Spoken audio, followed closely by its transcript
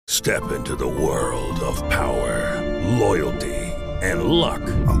Step into the world of power, loyalty, and luck.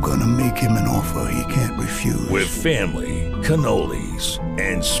 I'm gonna make him an offer he can't refuse. With family, cannolis,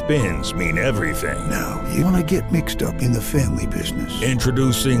 and spins mean everything. Now, you wanna get mixed up in the family business.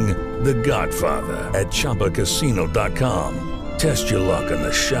 Introducing The Godfather at ChumbaCasino.com. Test your luck in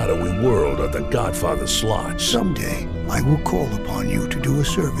the shadowy world of The Godfather slot. Someday, I will call upon you to do a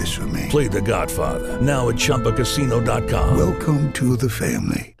service for me. Play The Godfather now at ChumbaCasino.com. Welcome to the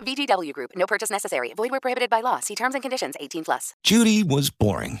family. VGW Group. No purchase necessary. Void where prohibited by law. See terms and conditions. 18+. Judy was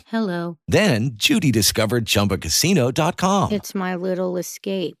boring. Hello. Then Judy discovered ChumbaCasino.com. It's my little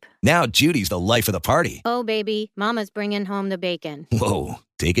escape. Now Judy's the life of the party. Oh, baby, mama's bringing home the bacon. Whoa,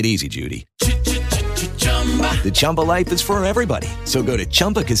 take it easy, Judy. The Chumba life is for everybody. So go to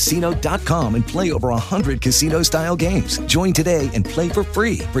ChumbaCasino.com and play over 100 casino-style games. Join today and play for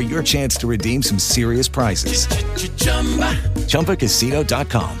free for your chance to redeem some serious prizes.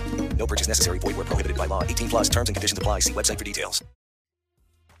 ChumbaCasino.com. No purchase necessary. Void where prohibited by law. 18+ terms and conditions apply. See website for details.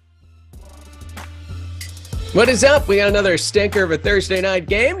 What is up? We got another stinker of a Thursday night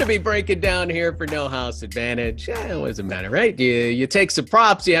game to be breaking down here for No House Advantage. It doesn't matter, right? You take some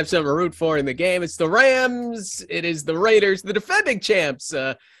props, you have something to root for in the game. It's the Rams, it is the Raiders, the defending champs.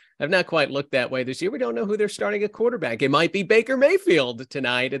 Have not quite looked that way this year. We don't know who they're starting at quarterback. It might be Baker Mayfield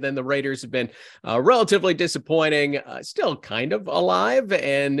tonight, and then the Raiders have been relatively disappointing, still kind of alive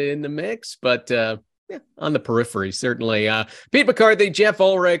and in the mix, but on the periphery, certainly. Pete McCarthy, Jeff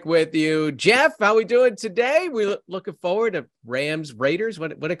Ulrich with you. Jeff, how we doing today? We looking forward to Rams Raiders.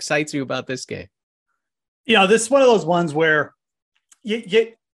 What excites you about this game? This is one of those ones where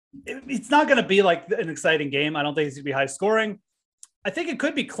it's not going to be like an exciting game. I don't think it's going to be high scoring. I think it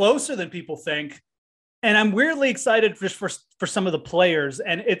could be closer than people think. And I'm weirdly excited just for some of the players.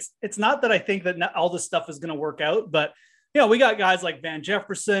 And it's not that I think that all this stuff is going to work out, but we got guys like Van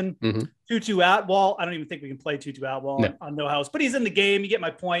Jefferson, Tutu Atwell. I don't even think we can play Tutu Atwell on No House, but he's in the game. You get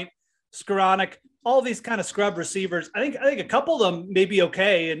my point. Skoranek, all these kind of scrub receivers. I think a couple of them may be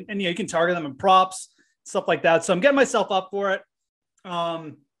okay, and you can target them in props, stuff like that. So I'm getting myself up for it.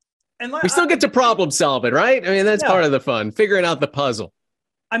 And we still get to problem solving, right? I mean, that's part of the fun, figuring out the puzzle.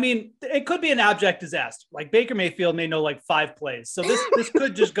 I mean, it could be an abject disaster. Like Baker Mayfield may know like 5 plays, so this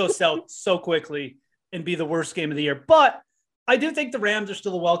could just go south so quickly and be the worst game of the year. But I do think the Rams are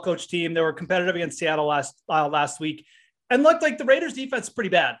still a well-coached team. They were competitive against Seattle last week and looked like the Raiders defense is pretty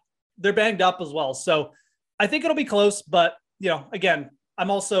bad. They're banged up as well. So I think it'll be close, but again, I'm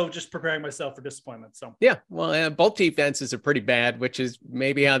also just preparing myself for disappointment. So yeah, well, both defenses are pretty bad, which is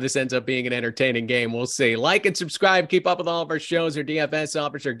maybe how this ends up being an entertaining game. We'll see. Like and subscribe. Keep up with all of our shows, our DFS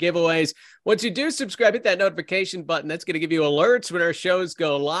offers, our giveaways. Once you do subscribe, hit that notification button. That's going to give you alerts when our shows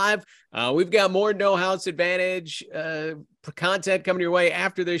go live. We've got more No House Advantage content coming your way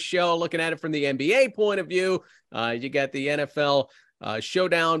after this show. Looking at it from the NBA point of view, you got the NFL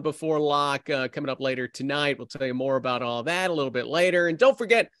showdown before lock coming up later tonight. We'll tell you more about all that a little bit later. And don't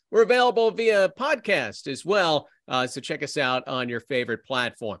forget, we're available via podcast as well. So check us out on your favorite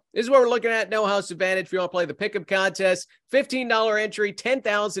platform. This is what we're looking at. No House Advantage. If you want to play the pick'em contest, $15 entry,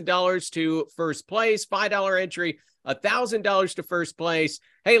 $10,000 to first place, $5 entry, $1,000 to first place.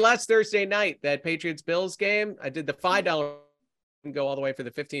 Hey, last Thursday night, that Patriots Bills game, I did the $5 and go all the way for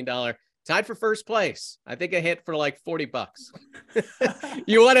the $15. Tied for first place. I think I hit for like $40.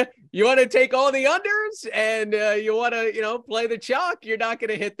 You want to take all the unders and you want to, play the chalk. You're not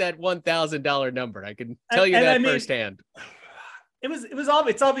going to hit that $1,000 number. I can tell you that firsthand. It's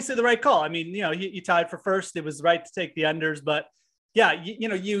obviously the right call. I mean, you tied for first. It was right to take the unders, but yeah,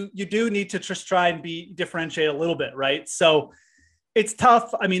 you do need to just try and differentiate a little bit, right? So it's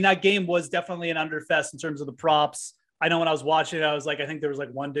tough. I mean, that game was definitely an underfest in terms of the props. I know when I was watching it, I was like, I think there was like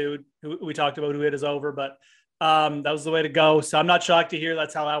one dude who we talked about who hit his over, but that was the way to go. So I'm not shocked to hear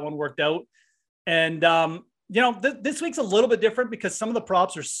that's how that one worked out. And, this week's a little bit different because some of the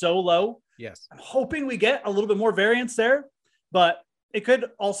props are so low. Yes. I'm hoping we get a little bit more variance there, but it could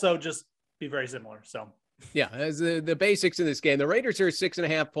also just be very similar. So yeah, as the basics in this game, the Raiders are a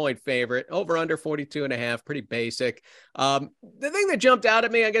 6.5 point favorite, over under 42.5, pretty basic. The thing that jumped out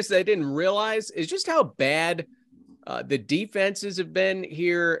at me, I guess that I didn't realize, is just how bad the defenses have been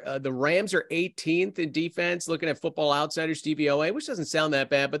here. The Rams are 18th in defense, looking at Football Outsiders DVOA, which doesn't sound that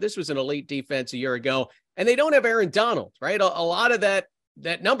bad, but this was an elite defense a year ago. And they don't have Aaron Donald, right? A lot of that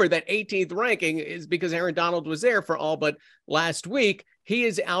number, that 18th ranking, is because Aaron Donald was there for all but last week. He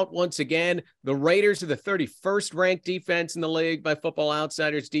is out once again. The Raiders are the 31st ranked defense in the league by Football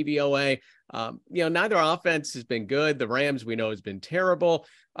Outsiders DVOA. Neither offense has been good. The Rams, we know, has been terrible.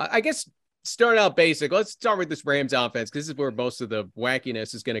 I guess start out basic. Let's start with this Rams offense, because this is where most of the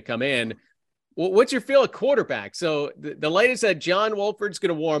wackiness is going to come in. What's your feel of quarterback? So the latest that John Wolford's going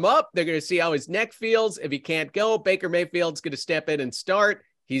to warm up. They're going to see how his neck feels. If he can't go, Baker Mayfield's going to step in and start.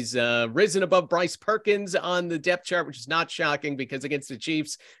 He's risen above Bryce Perkins on the depth chart, which is not shocking because against the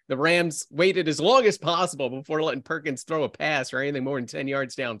Chiefs, the Rams waited as long as possible before letting Perkins throw a pass or anything more than 10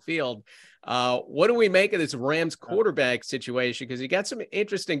 yards downfield. What do we make of this Rams quarterback situation? Because you got some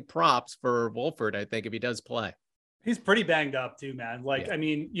interesting props for Wolford, I think, if he does play. He's pretty banged up too, man. Like, yeah. I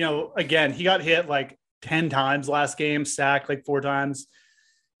mean, again, he got hit like 10 times last game, sacked like 4 times.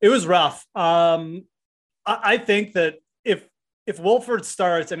 It was rough. I think that if Wolford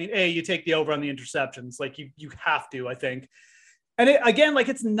starts, I mean, you take the over on the interceptions, like you have to, I think. And again, like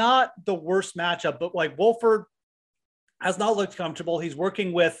it's not the worst matchup, but like Wolford has not looked comfortable. He's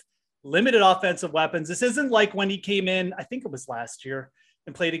working with limited offensive weapons. This isn't like when he came in, I think it was last year,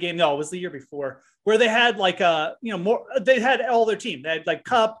 and played a game. No, it was the year before, where they had like more, they had all their team. They had like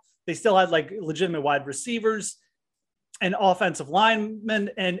Kupp. They still had like legitimate wide receivers and offensive linemen.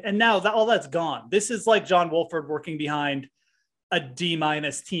 And now all that's gone. This is like John Wolford working behind a D-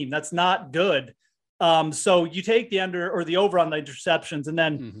 team. That's not good. So you take the under or the over on the interceptions, and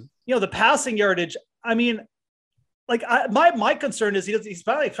then, the passing yardage. I mean, like my concern is he's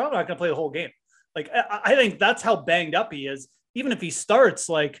probably not going to play the whole game. Like, I think that's how banged up he is. Even if he starts,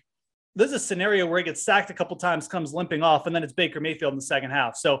 like there's a scenario where he gets sacked a couple times, comes limping off, and then it's Baker Mayfield in the second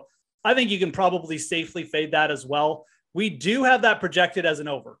half. So I think you can probably safely fade that as well. We do have that projected as an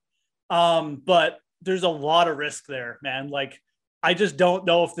over. But there's a lot of risk there, man. Like, I just don't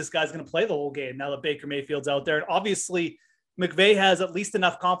know if this guy's going to play the whole game now that Baker Mayfield's out there. And obviously McVay has at least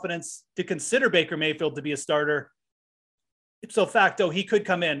enough confidence to consider Baker Mayfield to be a starter. Ipso facto, he could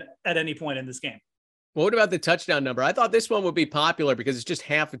come in at any point in this game. Well, what about the touchdown number? I thought this one would be popular because it's just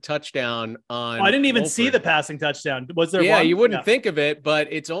half a touchdown on. I didn't even see the passing touchdown. Was there one? Yeah, you wouldn't think of it, but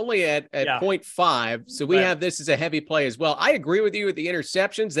it's only at 0.5. So we have this as a heavy play as well. I agree with you with the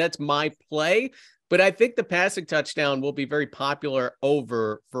interceptions. That's my play. But I think the passing touchdown will be very popular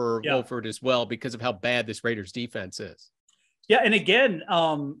over for Wolford as well because of how bad this Raiders defense is. Yeah, and again,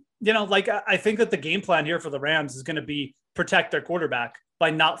 I think that the game plan here for the Rams is going to be protect their quarterback by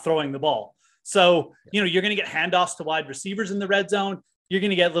not throwing the ball. So, you're going to get handoffs to wide receivers in the red zone. You're going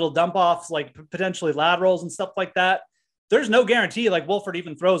to get little dump offs, like potentially laterals and stuff like that. There's no guarantee like Wolford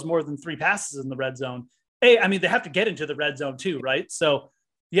even throws more than 3 passes in the red zone. They have to get into the red zone too, right? So,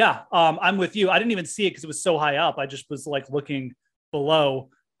 yeah, I'm with you. I didn't even see it because it was so high up. I just was like looking below.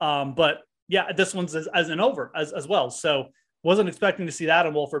 But yeah, this one's as an over as well. So wasn't expecting to see that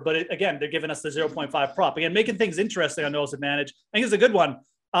on Wolford. But again, they're giving us the 0.5 prop. Again, making things interesting on No House Advantage. I think it's a good one.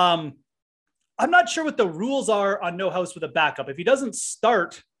 I'm not sure what the rules are on No House with a backup. If he doesn't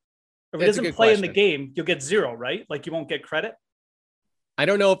start, or if he doesn't play in the game, you'll get 0, right? Like you won't get credit. I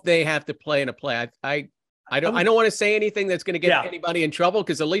don't know if they have to play in a play. I don't want to say anything that's going to get anybody in trouble,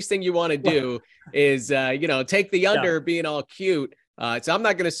 because the least thing you want to do is, take the under being all cute. So I'm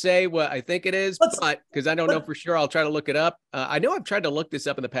not going to say what I think it is, but because I don't know for sure, I'll try to look it up. I know I've tried to look this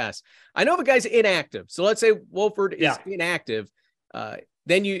up in the past. I know if a guy's inactive. So let's say Wolford is inactive.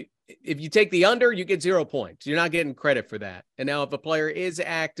 Then if you take the under, you get 0 points. You're not getting credit for that. And now if a player is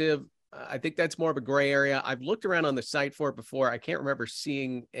active, I think that's more of a gray area. I've looked around on the site for it before. I can't remember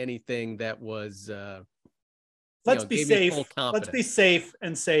seeing anything that was, let's be safe. Let's be safe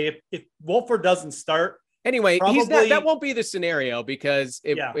and say if Wolford doesn't start. Anyway, that won't be the scenario, because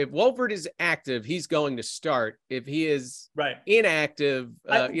if Wolford is active, he's going to start. If he is inactive,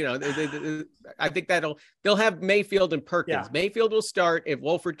 I think they'll have Mayfield and Perkins. Yeah. Mayfield will start. If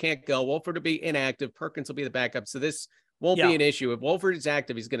Wolford can't go, Wolford will be inactive. Perkins will be the backup. So this won't be an issue. If Wolford is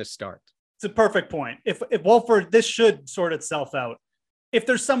active, he's going to start. It's a perfect point. If Wolford, this should sort itself out. If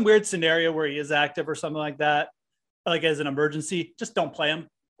there's some weird scenario where he is active or something like that, like as an emergency, just don't play him.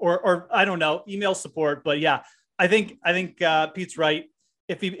 Or I don't know, email support. But yeah, I think Pete's right.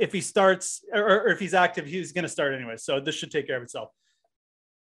 If he starts or if he's active, he's going to start anyway. So this should take care of itself.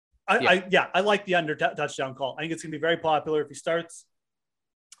 I like the under touchdown call. I think it's going to be very popular if he starts.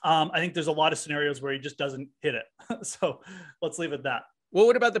 I think there's a lot of scenarios where he just doesn't hit it. So let's leave it at that. Well,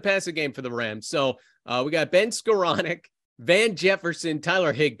 what about the passing game for the Rams? So we got Ben Skoranek, Van Jefferson,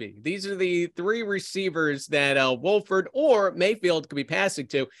 Tyler Higbee. These are the 3 receivers that Wolford or Mayfield could be passing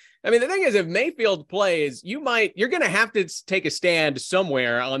to. I mean, the thing is, if Mayfield plays, you're going to have to take a stand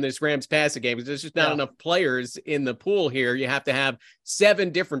somewhere on this Rams passing game, because there's just not enough players in the pool here. You have to have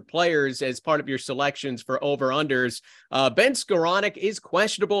 7 different players as part of your selections for over-unders. Ben Skoranek is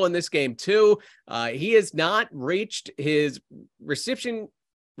questionable in this game too. He has not reached his reception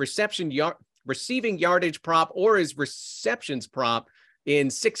receiving yardage prop or his receptions prop in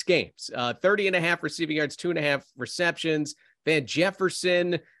 6 games. 30.5 receiving yards, 2.5 receptions. Van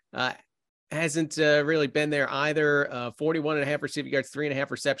Jefferson hasn't really been there either. 41.5 receiving yards,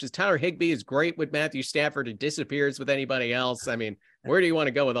 3.5 receptions. Tyler Higbee is great with Matthew Stafford. He disappears with anybody else. I mean, where do you want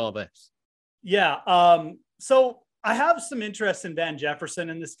to go with all this? Yeah. So I have some interest in Van Jefferson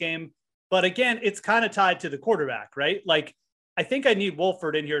in this game, but again, it's kind of tied to the quarterback, right? Like, I think I need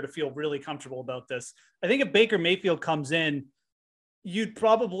Wolford in here to feel really comfortable about this. I think if Baker Mayfield comes in, you'd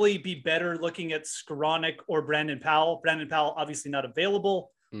probably be better looking at Skoranek or Brandon Powell. Brandon Powell obviously not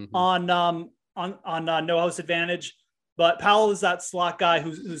available on No House Advantage, but Powell is that slot guy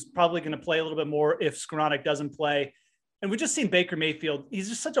who's probably going to play a little bit more if Skoranek doesn't play. And we just seen Baker Mayfield. He's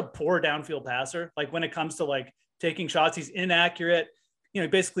just such a poor downfield passer. Like when it comes to like taking shots, he's inaccurate. He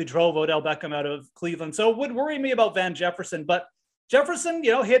basically drove Odell Beckham out of Cleveland. So it would worry me about Van Jefferson, but Jefferson,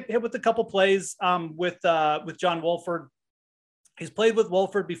 hit with a couple plays with John Wolford. He's played with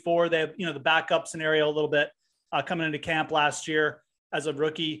Wolford before. They have, the backup scenario a little bit coming into camp last year as a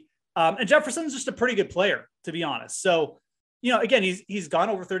rookie. And Jefferson's just a pretty good player, to be honest. So, again, he's gone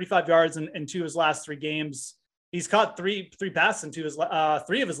over 35 yards in 2 of his last 3 games. He's caught three passes in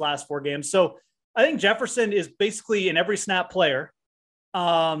 3 of his last 4 games. So I think Jefferson is basically an every snap player.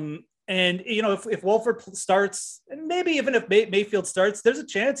 And if Wolford starts, and maybe even if Mayfield starts, there's a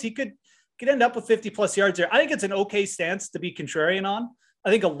chance he could end up with 50+ yards there. I think it's an okay stance to be contrarian on. I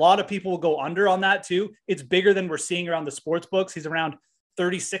think a lot of people will go under on that too. It's bigger than we're seeing around the sports books. He's around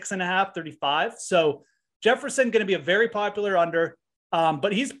 36.5, 35. So Jefferson going to be a very popular under,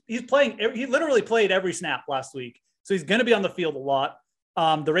 but he's playing. He literally played every snap last week, so he's going to be on the field a lot.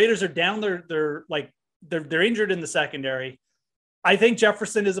 The Raiders are down. They're injured in the secondary. I think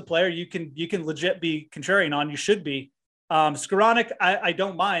Jefferson is a player you can legit be contrarian on. You should be. Skoranek, I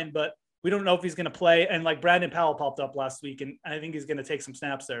don't mind, but we don't know if he's going to play. And like Brandon Powell popped up last week, and I think he's going to take some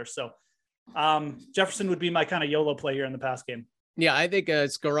snaps there. So Jefferson would be my kind of YOLO play here in the pass game. Yeah, I think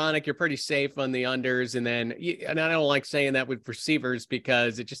Skoranek, you're pretty safe on the unders. And I don't like saying that with receivers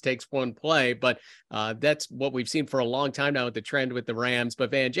because it just takes one play, but that's what we've seen for a long time now with the trend with the Rams.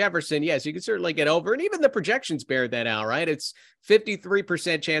 But Van Jefferson, yes, you can certainly get over. And even the projections bear that out, right? It's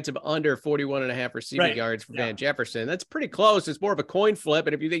 53% chance of under 41.5 receiving yards for Van Jefferson. That's pretty close. It's more of a coin flip.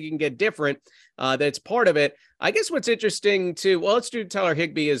 And if you think you can get different, that's part of it. I guess what's interesting too, well, let's do Tyler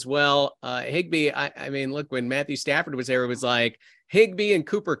Higbee as well. Higbee, I mean, look, when Matthew Stafford was there, it was like Higbee and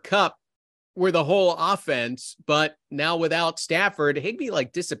Cooper Kupp were the whole offense, but now without Stafford, Higbee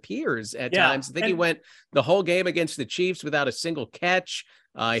like disappears at times. I think he went the whole game against the Chiefs without a single catch.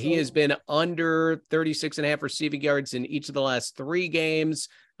 He has been under 36.5 receiving yards in each of the last 3 games.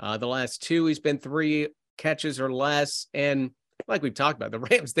 The last 2, he's been 3 catches or less. And like we've talked about, the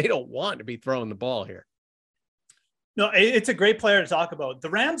Rams, they don't want to be throwing the ball here. No, it's a great player to talk about. The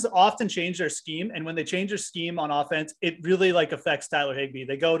Rams often change their scheme, and when they change their scheme on offense, it really affects Tyler Higbee.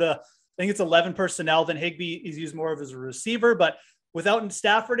 They go to, I think it's 11 personnel, then Higbee is used more of as a receiver, but without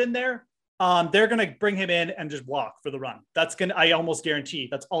Stafford in there, they're going to bring him in and just block for the run. I almost guarantee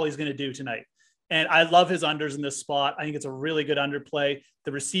that's all he's going to do tonight. And I love his unders in this spot. I think it's a really good underplay.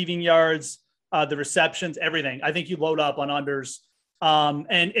 The receiving yards, the receptions, everything. I think you load up on unders.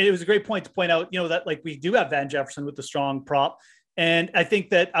 And it was a great point to point out, that like we do have Van Jefferson with the strong prop. And I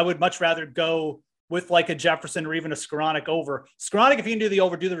think that I would much rather go with like a Jefferson or even a Skoranek over. Skoranek, if you can do the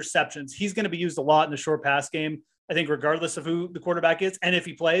over, do the receptions. He's going to be used a lot in the short pass game, I think, regardless of who the quarterback is and if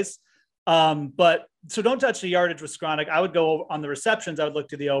he plays. But so don't touch the yardage with Skoranek. I would go on the receptions. I would look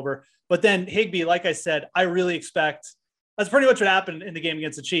to the over. But then Higbee, like I said, I really expect that's pretty much what happened in the game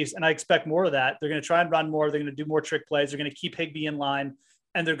against the Chiefs. And I expect more of that. They're going to try and run more. They're going to do more trick plays. They're going to keep Higbee in line,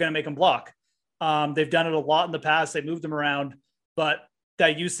 and they're going to make him block. They've done it a lot in the past. They moved him around, but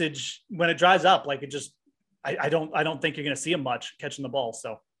that usage, when it dries up, like it just, I don't think you're going to see him much catching the ball.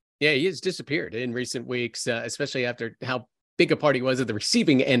 So yeah, he has disappeared in recent weeks, especially after how big a part he was at the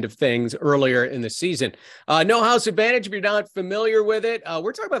receiving end of things earlier in the season. No House Advantage, if you're not familiar with it,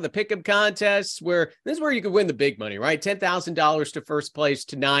 we're talking about the pick'em contests where this is where you could win the big money, right? $10,000 to first place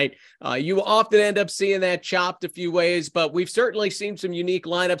tonight. You often end up seeing that chopped a few ways, but we've certainly seen some unique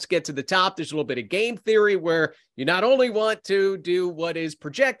lineups get to the top. There's a little bit of game theory where you not only want to do what is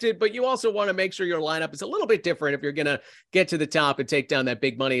projected, but you also want to make sure your lineup is a little bit different if you're going to get to the top and take down that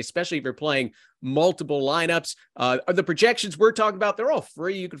big money, especially if you're playing multiple lineups. The projections we're talking about, they're all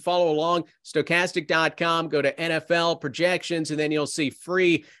free. You can follow along, stokastic.com, go to NFL projections, and then you'll see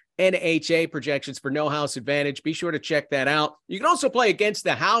free NHA projections for No House Advantage. Be sure to check that out. You can also play against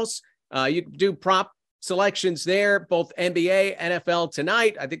the house. You can do prop selections there, both NBA, NFL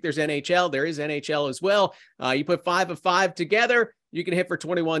tonight. I think there's NHL. There is NHL as well. You put 5 of 5 together, you can hit for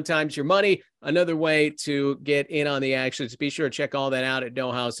 21 times your money. Another way to get in on the action. So be sure to check all that out at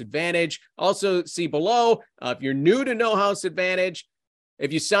No House Advantage. Also, see below, if you're new to No House Advantage,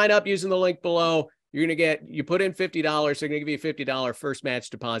 if you sign up using the link below, you put in $50. They're going to give you a $50 first match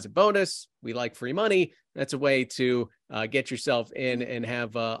deposit bonus. We like free money. That's a way to get yourself in and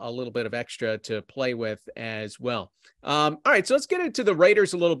have a little bit of extra to play with as well. All right, so let's get into the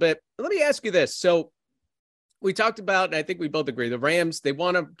Raiders a little bit. Let me ask you this. So we talked about, and I think we both agree, the Rams, they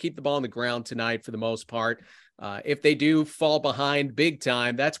want to keep the ball on the ground tonight for the most part. If they do fall behind big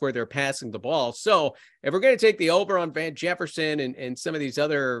time, that's where they're passing the ball. So if we're going to take the over on Van Jefferson and some of these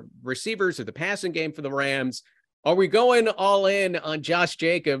other receivers of the passing game for the Rams, are we going all in on Josh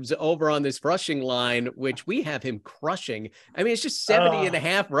Jacobs over on this rushing line, which we have him crushing? I mean, it's just 70 and a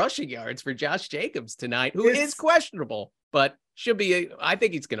half rushing yards for Josh Jacobs tonight, who is questionable, but should be, I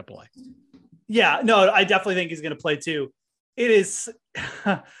think he's going to play. Yeah, no, I definitely think he's going to play too. It is,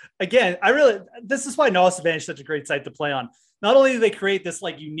 again, this is why No House Advantage is such a great site to play on. Not only do they create this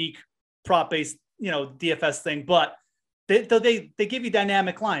like unique prop-based, DFS thing, but they give you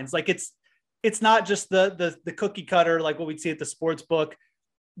dynamic lines. Like it's not just the cookie cutter, like what we'd see at the sports book.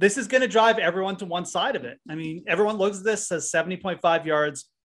 This is going to drive everyone to one side of it. I mean, everyone looks at this, says 70.5 yards,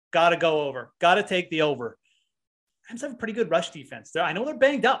 got to go over, got to take the over. Rams have a pretty good rush defense. I know they're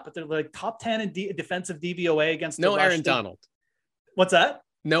banged up, but they're like top 10 in defensive DVOA against no Aaron Donald. What's that?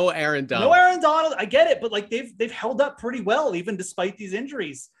 No Aaron Donald. No Aaron Donald. I get it, but like they've held up pretty well even despite these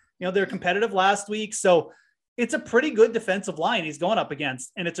injuries. They're competitive last week, so it's a pretty good defensive line he's going up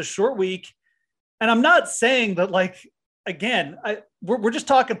against, and it's a short week. And I'm not saying that, like, again, we're just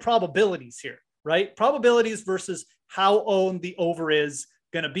talking probabilities here, right? Probabilities versus how owned the over is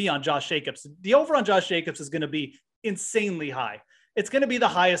going to be on Josh Jacobs. The over on Josh Jacobs is going to be insanely high. It's going to be the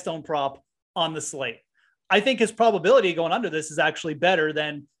highest owned prop on the slate. I think his probability going under this is actually better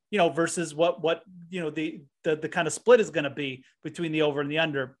than, versus what the kind of split is going to be between the over and the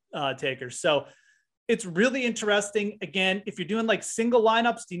under takers. So it's really interesting. Again, if you're doing like single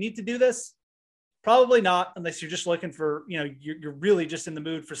lineups, do you need to do this? Probably not, unless you're just looking for, you're really just in the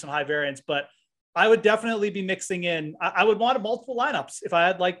mood for some high variance, but I would definitely be mixing in. I would want multiple lineups. If I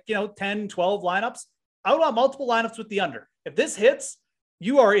had 10, 12 lineups, I would want multiple lineups with the under. If this hits,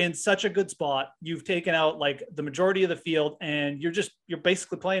 you are in such a good spot. You've taken out like the majority of the field and you're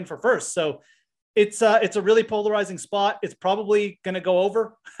basically playing for first. So it's a really polarizing spot. It's probably going to go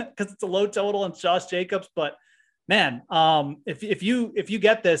over because it's a low total on Josh Jacobs, but man, if you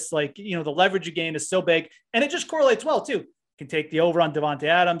get this, the leverage you gain is so big, and it just correlates well too. You can take the over on Devontae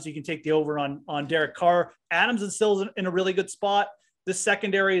Adams. You can take the over on Derek Carr. Adams is still in a really good spot. This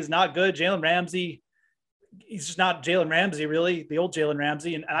secondary is not good. Jalen Ramsey, he's just not Jalen Ramsey, really, the old Jalen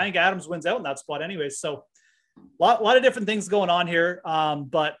Ramsey. And I think Adams wins out in that spot anyways. So a lot of different things going on here.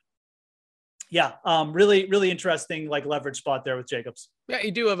 But yeah, really, really interesting leverage spot there with Jacobs. Yeah,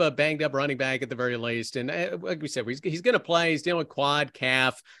 you do have a banged up running back at the very least. And like we said, he's going to play. He's dealing with quad,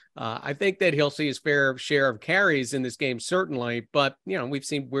 calf. I think that he'll see his fair share of carries in this game, certainly. But, we've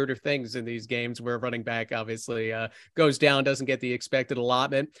seen weirder things in these games where running back obviously goes down, doesn't get the expected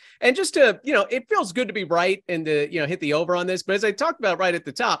allotment. And just to, it feels good to be right and to, hit the over on this. But as I talked about right at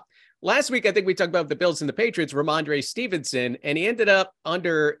the top, last week, I think we talked about the Bills and the Patriots, Ramondre Stevenson, and he ended up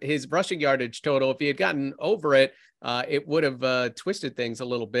under his rushing yardage total. If he had gotten over it, it would have twisted things a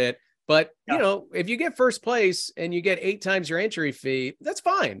little bit. But, if you get first place and you get 8 times your entry fee, that's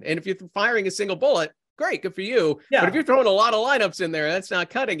fine. And if you're firing a single bullet, great, good for you. Yeah. But if you're throwing a lot of lineups in there, that's not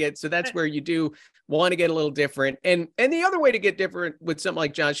cutting it. So that's where you do want to get a little different. And the other way to get different with something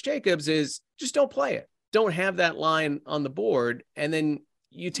like Josh Jacobs is just don't play it. Don't have that line on the board. And then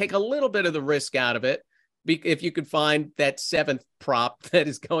you take a little bit of the risk out of it if you could find that 7th prop that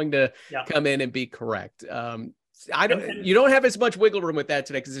is going to come in and be correct. You don't have as much wiggle room with that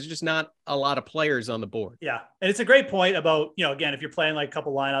today because there's just not a lot of players on the board. Yeah. And it's a great point about, again, if you're playing a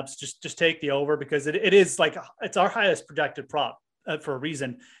couple lineups, just take the over because it is it's our highest projected prop for a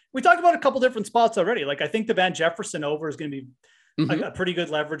reason. We talked about a couple different spots already. I think the Van Jefferson over is going to be a pretty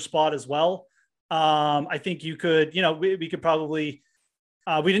good leverage spot as well. I think you could, we could probably,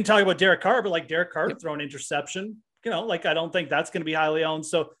 we didn't talk about Derek Carr, but Derek Carr throw an interception, I don't think that's going to be highly owned.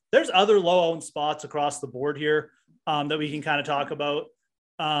 So there's other low owned spots across the board here that we can kind of talk about.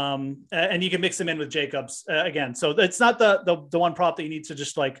 And you can mix them in with Jacobs again. So it's not the one prop that you need to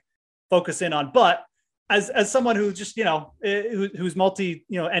just focus in on, but as someone who just, who's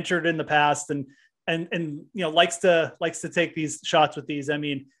entered in the past and likes to take these shots with these. I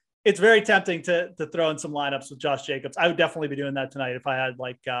mean, it's very tempting to throw in some lineups with Josh Jacobs. I would definitely be doing that tonight if I had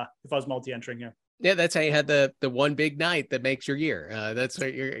if I was multi-entering here. Yeah, that's how you had the one big night that makes your year. That's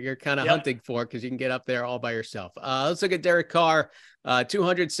what you're kind of hunting for, because you can get up there all by yourself. Let's look at Derek Carr,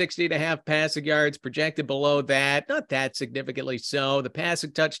 260.5 passing yards, projected below that. Not that significantly so. The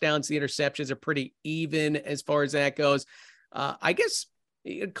passing touchdowns, the interceptions are pretty even as far as that goes. I guess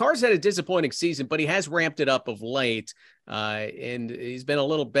Carr's had a disappointing season, but he has ramped it up of late, and he's been a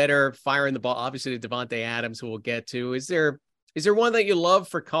little better firing the ball. Obviously, to Davante Adams, who we'll get to. Is there one that you love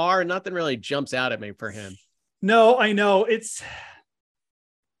for Carr? Nothing really jumps out at me for him. No, I know. It's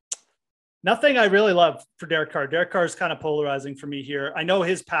nothing I really love for Derek Carr. Derek Carr is kind of polarizing for me here. I know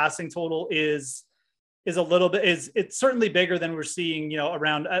his passing total is a little bit, it's certainly bigger than we're seeing,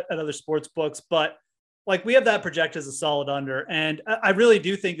 around at other sports books, but like we have that projected as a solid under. And I really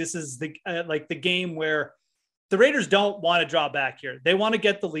do think this is the game where the Raiders don't want to draw back here. They want to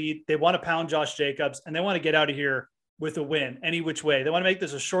get the lead. They want to pound Josh Jacobs, and they want to get out of here with a win any which way. They want to make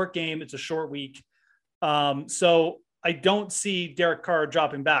this a short game. It's a short week. So I don't see Derek Carr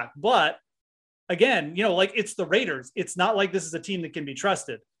dropping back, but again, it's the Raiders. It's not like this is a team that can be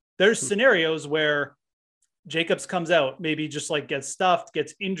trusted. There's scenarios where Jacobs comes out, maybe just like gets stuffed,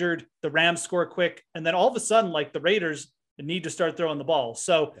 gets injured, the Rams score quick. And then all of a sudden, like the Raiders need to start throwing the ball.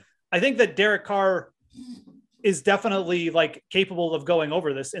 So I think that Derek Carr is definitely like capable of going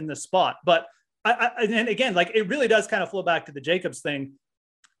over this in this spot. But and again, like it really does kind of flow back to the Jacobs thing.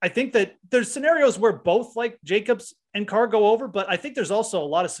 I think that there's scenarios where both like Jacobs and Carr go over, but I think there's also a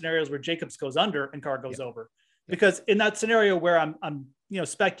lot of scenarios where Jacobs goes under and Carr goes over, because in that scenario where I'm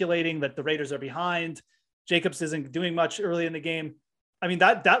speculating that the Raiders are behind, Jacobs isn't doing much early in the game. I mean,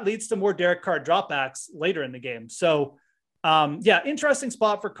 that leads to more Derek Carr dropbacks later in the game. So interesting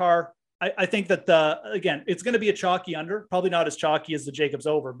spot for Carr. I think that again, it's going to be a chalky under, probably not as chalky as the Jacobs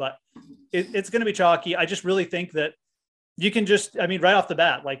over, but it's going to be chalky. I just really think that you can right off the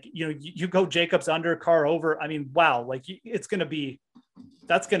bat, like, you go Jacobs under, Carr over. I mean, wow. Like that's going to be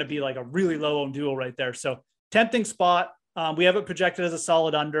like a really low owned duel right there. So tempting spot. We have it projected as a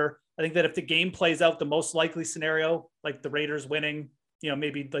solid under. I think that if the game plays out, the most likely scenario, like the Raiders winning,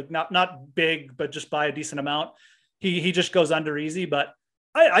 maybe like not big, but just by a decent amount, he just goes under easy. But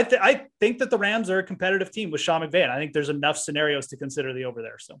I think that the Rams are a competitive team with Sean McVay. I think there's enough scenarios to consider the over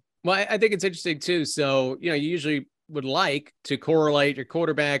there. So, well, I think it's interesting too. So, you usually would like to correlate your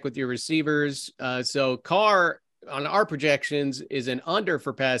quarterback with your receivers. So Carr on our projections is an under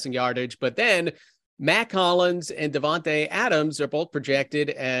for passing yardage, but then Mac Hollins and Davante Adams are both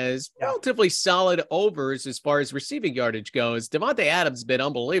projected as relatively solid overs as far as receiving yardage goes. Davante Adams has been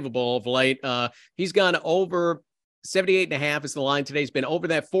unbelievable of late. He's gone over 78.5 is the line today. He's been over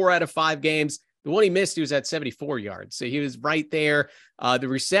that 4 out of 5 games. The one he missed, he was at 74 yards. So he was right there. The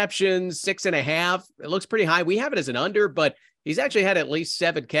receptions, 6.5. It looks pretty high. We have it as an under, but he's actually had at least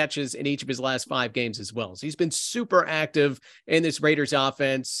 7 catches in each of his last 5 games as well. So he's been super active in this Raiders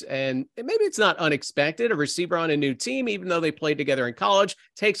offense. And maybe it's not unexpected. A receiver on a new team, even though they played together in college,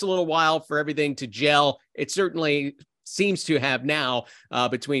 takes a little while for everything to gel. It certainly seems to have now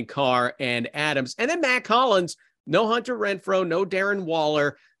between Carr and Adams. And then Mac Hollins, no Hunter Renfrow, no Darren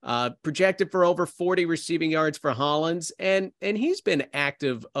Waller, projected for over 40 receiving yards for Hollins. And he's been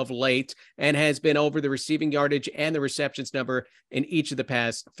active of late and has been over the receiving yardage and the receptions number in each of the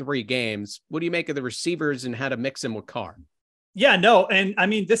past 3 games. What do you make of the receivers and how to mix them with Carr? Yeah, no. And I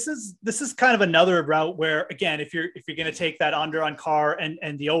mean, this is kind of another route where, again, if you're going to take that under on Carr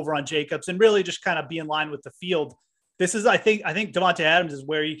and the over on Jacobs and really just kind of be in line with the field, this is, I think Davante Adams is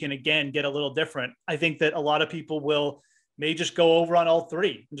where you can, again, get a little different. I think that a lot of people may just go over on all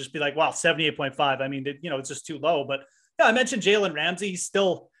 3 and just be like, wow, 78.5. I mean, it's just too low. But yeah, I mentioned Jalen Ramsey.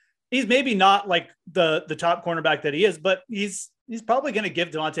 He's maybe not like the top cornerback that he is, but he's probably going to give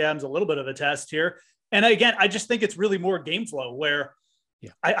Davante Adams a little bit of a test here. And again, I just think it's really more game flow where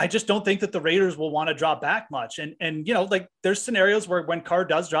I just don't think that the Raiders will want to drop back much. And like there's scenarios where when Carr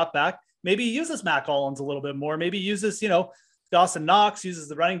does drop back, maybe he uses Mac Hollins a little bit more, maybe uses, Dawson Knox, uses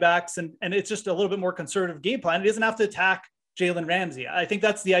the running backs, and it's just a little bit more conservative game plan. He doesn't have to attack Jalen Ramsey. I think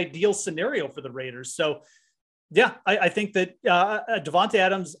that's the ideal scenario for the Raiders. So yeah, I think that Davante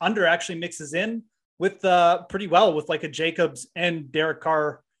Adams under actually mixes in with pretty well with like a Jacobs and Derek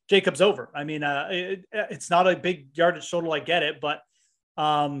Carr. Jacobs over. I mean, it's not a big yardage total. I get it, but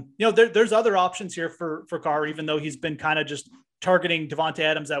there's other options here for Carr, even though he's been kind of just targeting Davante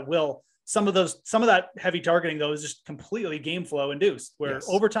Adams at will. Some of that heavy targeting though is just completely game flow induced, where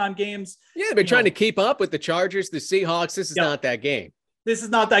overtime games. Yeah, they've been trying to keep up with the Chargers, the Seahawks. This is not that game. This is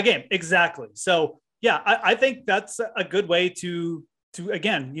not that game. Exactly. So yeah, I think that's a good way to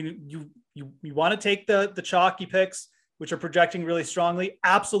again, you want to take the chalky picks, which are projecting really strongly.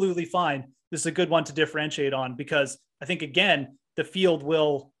 Absolutely fine. This is a good one to differentiate on, because I think, again, the field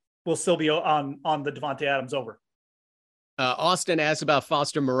will still be on the Davante Adams over. Austin asked about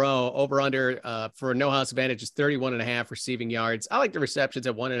Foster Moreau. Over under for No House Advantage is 31.5 receiving yards. I like the receptions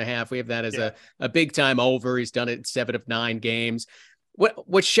at 1.5. We have that as a big time over. He's done it in 7 of 9 games.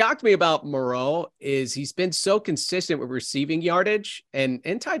 What shocked me about Moreau is he's been so consistent with receiving yardage, and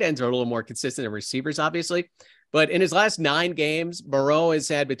tight ends are a little more consistent than receivers, obviously. But in his last 9 games, Moreau has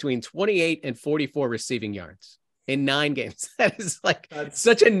had between 28 and 44 receiving yards in 9 games. That is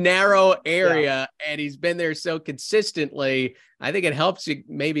such a narrow area, and he's been there so consistently. I think it helps you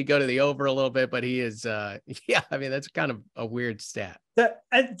maybe go to the over a little bit, but he is, that's kind of a weird stat.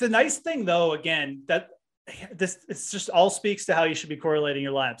 The nice thing, though, again, that it's just all speaks to how you should be correlating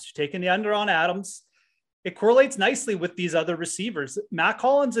your lineups. You're taking the under on Adams. It correlates nicely with these other receivers. Matt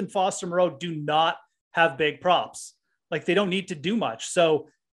Collins and Foster Moreau do not have big props. Like, they don't need to do much. So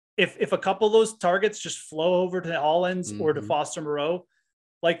if a couple of those targets just flow over to Hollins or to Foster Moreau,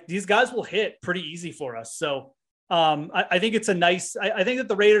 like, these guys will hit pretty easy for us. So I think it's a nice, I think that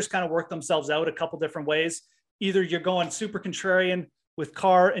the Raiders kind of work themselves out a couple different ways. Either you're going super contrarian with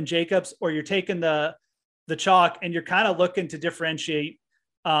Carr and Jacobs, or you're taking the chalk and you're kind of looking to differentiate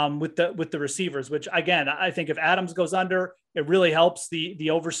with the receivers, which, again, I think if Adams goes under, it really helps the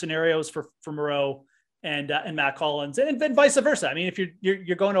over scenarios for Moreau and Matt Collins, and then vice versa. I mean, if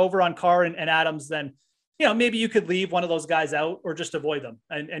you're going over on Carr and Adams, then, maybe you could leave one of those guys out or just avoid them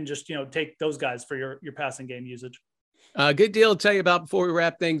and just, take those guys for your passing game usage. Good deal to tell you about before we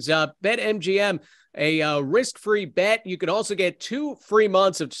wrap things up. BetMGM, a risk-free bet. You can also get 2 free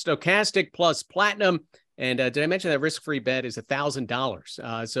months of Stochastic plus Platinum. And did I mention that risk-free bet is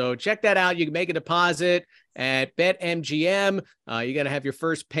 $1,000? So check that out. You can make a deposit at BetMGM. You got to have your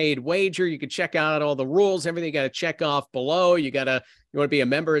first paid wager. You can check out all the rules, everything you got to check off below. You want to be a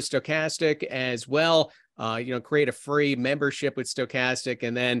member of Stochastic as well. Create a free membership with Stochastic,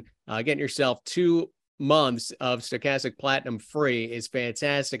 and then getting yourself 2 months of Stochastic Platinum free is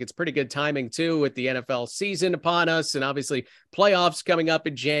fantastic. It's pretty good timing too, with the NFL season upon us, and obviously playoffs coming up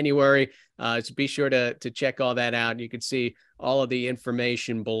in January. So be sure to check all that out. You can see all of the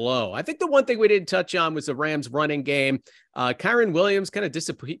information below. I think the one thing we didn't touch on was the Rams running game. Kyren Williams kind of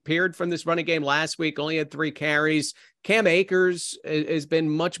disappeared from this running game last week, only had 3 carries. Cam Akers has been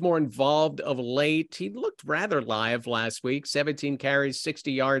much more involved of late. He looked rather live last week, 17 carries,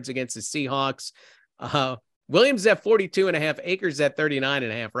 60 yards against the Seahawks. Williams at 42.5, Akers at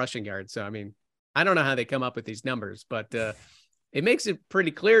 39.5 rushing yards. So, I mean, I don't know how they come up with these numbers, but it makes it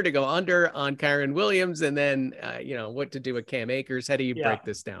pretty clear to go under on Kyren Williams, and then, what to do with Cam Akers. How do you break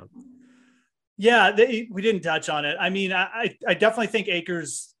this down? Yeah, we didn't touch on it. I mean, I definitely think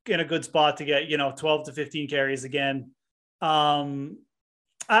Akers in a good spot to get, 12 to 15 carries again. This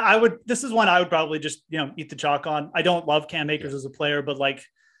is one I would probably just, eat the chalk on. I don't love Cam Akers as a player, but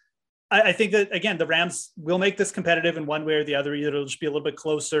I think that, again, the Rams will make this competitive in one way or the other. Either it'll just be a little bit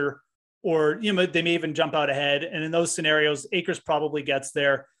closer, or, they may even jump out ahead. And in those scenarios, Akers probably gets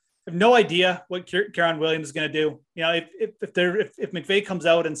there. I have no idea what Kyren Williams is going to do. If McVay comes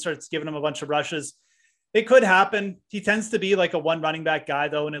out and starts giving him a bunch of rushes, it could happen. He tends to be like a one running back guy,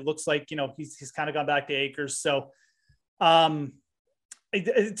 though. And it looks like, he's kind of gone back to Akers. So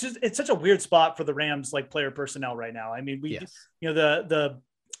it's such a weird spot for the Rams, player personnel right now. I mean,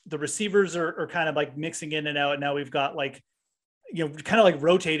 the receivers are kind of mixing in and out. And now we've got kind of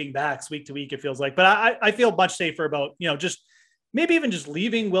rotating backs week to week, it feels like. But I feel much safer about, just maybe even just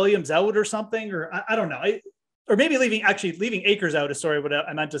leaving Williams out or something, or I don't know. Or maybe leaving Akers out is what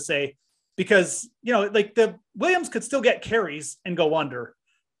I meant to say, because, the Williams could still get carries and go under.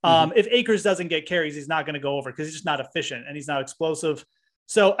 If Akers doesn't get carries, he's not going to go over because he's just not efficient and he's not explosive.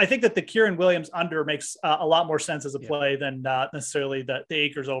 So I think that the Kyren Williams under makes a lot more sense as a play than necessarily the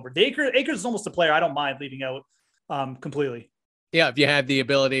Akers over. Akers is almost a player I don't mind leaving out completely. Yeah, if you have the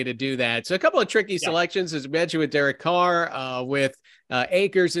ability to do that. So a couple of tricky selections, as we mentioned, with Derek Carr, with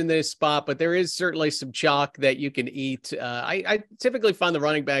Akers in this spot, but there is certainly some chalk that you can eat. I typically find the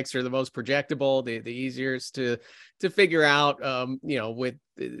running backs are the most projectable, the easiest to figure out, with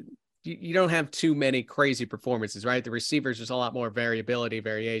you don't have too many crazy performances, right? The receivers, there's a lot more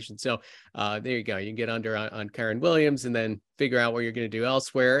variation. So there you go. You can get under on Kyren Williams and then figure out what you're going to do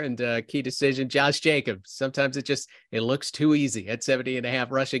elsewhere. And key decision, Josh Jacobs. Sometimes it looks too easy at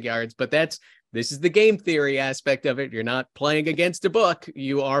 70.5 rushing yards, but this is the game theory aspect of it. You're not playing against a book.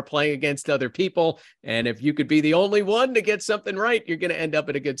 You are playing against other people. And if you could be the only one to get something right, you're going to end up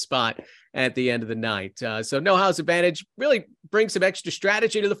in a good spot. at the end of the night. So no house advantage really brings some extra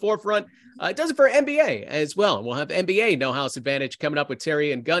strategy to the forefront. It does it for NBA as well. We'll have NBA no house advantage coming up with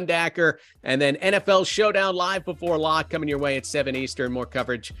Terry and Gundacker, and then NFL Showdown live before lock coming your way at 7 Eastern. More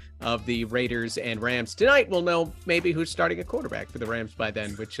coverage of the Raiders and Rams tonight. We'll know maybe who's starting a quarterback for the Rams by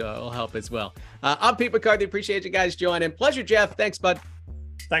then, which will help as well. I'm Pete McCarthy. Appreciate you guys joining. Pleasure, Jeff. Thanks, bud.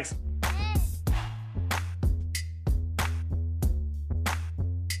 Thanks.